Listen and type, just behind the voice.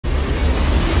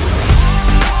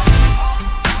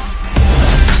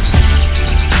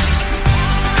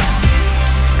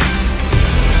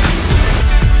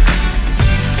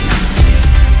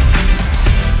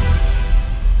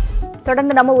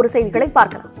தொடர்ந்து நம்ம ஒரு செய்திகளை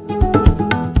பார்க்கலாம்.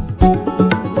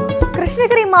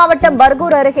 கிருஷ்ணகிரி மாவட்டம்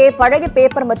பர்கூர் அருகே பழைய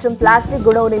பேப்பர் மற்றும் பிளாஸ்டிக்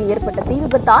குடோனில் ஏற்பட்ட தீ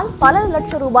விபத்தால் பல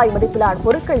லட்சம் ரூபாய் மதிப்பிலான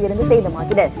பொருட்கள் இருந்து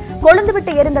சேதமாகின.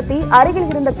 கொழுந்துவிட்டு எரிந்த தீ அருகில்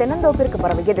இருந்த தென்னந்தோப்பிற்கு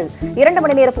பரவியது. 2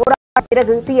 மணி நேர போராட்டத்திற்கு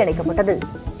பிறகு தீயணைக்கப்பட்டது.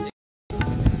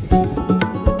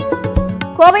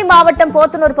 கோவை மாவட்டம்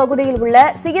போத்தனூர் பகுதியில் உள்ள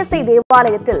சிஎஸ்ஐ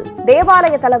தேவாலயத்தில்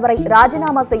தேவாலய தலைவரை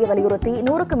ராஜினாமா செய்ய வலியுறுத்தி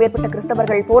 100க்கும் மேற்பட்ட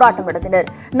கிறிஸ்தவர்கள் போராட்டம் நடத்தினர்.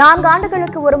 4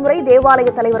 ஆண்டுகளுக்கு ஒருமுறை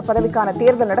தேவாலய தலைவர் பதவிக்கான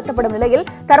தேர்தல் நடத்தப்படும் நிலையில்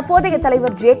தற்போதைய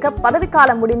தலைவர் ஜேக்கப்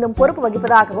பதவிக்காலம் முடிந்தும் பொறுப்பு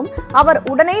வகிப்பதாகவும் அவர்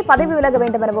உடனே பதவி விலக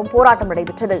வேண்டும் எனவும் போராட்டம்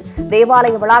நடைபெற்றது.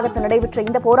 தேவாலய வளாகத்தில் நடைபெற்ற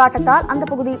இந்த போராட்டத்தால் அந்த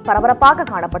பகுதி பரபரப்பாக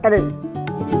காணப்பட்டது.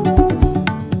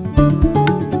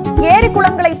 ஏரி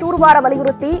குளங்களை தூர்வார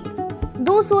வலியுறுத்தி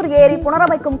தூசூர் ஏரி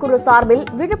புனரமைக்கும் குழு சார்பில்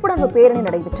விழிப்புணர்வு பேரணி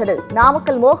நடைபெற்றது.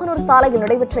 நாமக்கல் மோகனூர் சாலையில்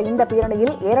நடைபெற்ற இந்த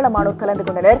பேரணியில் ஏராளமானோர் கலந்து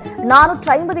கொண்டனர்.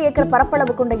 450 ஏக்கர்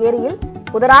பரப்பளவு கொண்ட ஏரியில்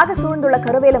புதராக சூழ்ந்துள்ள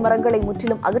கருவேல மரங்களை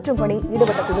முற்றிலும் அகற்றும் பணி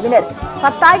ஈடுபட்ட குழுவினர்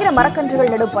 10,000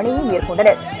 மரக்கன்றுகள் நடும் பணியை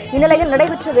மேற்கொண்டனர். இந்நிலையில்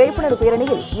நடைபெற்ற விழிப்புணர்வு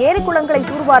பேரணியில் ஏரி குளங்களை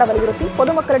தூர்வார வலியுறுத்தி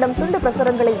பொதுமக்களிடம் துண்டு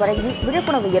பிரசுரங்களை வழங்கி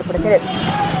விழிப்புணர்வு ஏற்படுத்தினர்.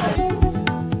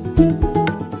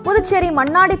 புதுச்சேரி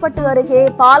மண்ணாடிப்பட்டு அருகே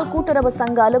பால் கூட்டுறவு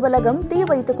சங்க அலுவலகம் தீ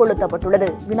வைத்து கொளுத்தப்பட்டுள்ளது.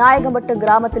 விநாயகம்பட்டு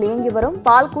கிராமத்தில் இயங்கி வரும்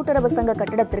பால் கூட்டுறவு சங்க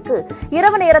கட்டிடத்திற்கு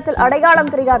இரவு நேரத்தில்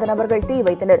அடையாளம் தெரியாத நபர்கள் தீ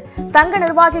வைத்தனர். சங்க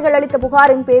நிர்வாகிகள் அளித்த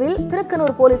புகாரின் பேரில்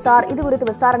திருக்கனூர் போலீசார் இதுகுறித்து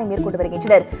விசாரணை மேற்கொண்டு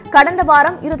வருகின்றனர். கடந்த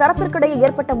வாரம் இரு தரப்பிற்கிடையே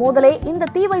ஏற்பட்ட மோதலே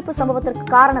இந்த தீ வைப்பு சம்பவத்திற்கு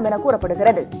காரணம் என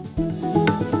கூறப்படுகிறது.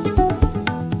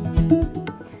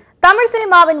 தமிழ்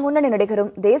சினிமாவின் முன்னணி நடிகரும்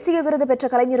தேசிய விருது பெற்ற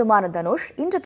கலைஞருமான தனுஷ் இன்று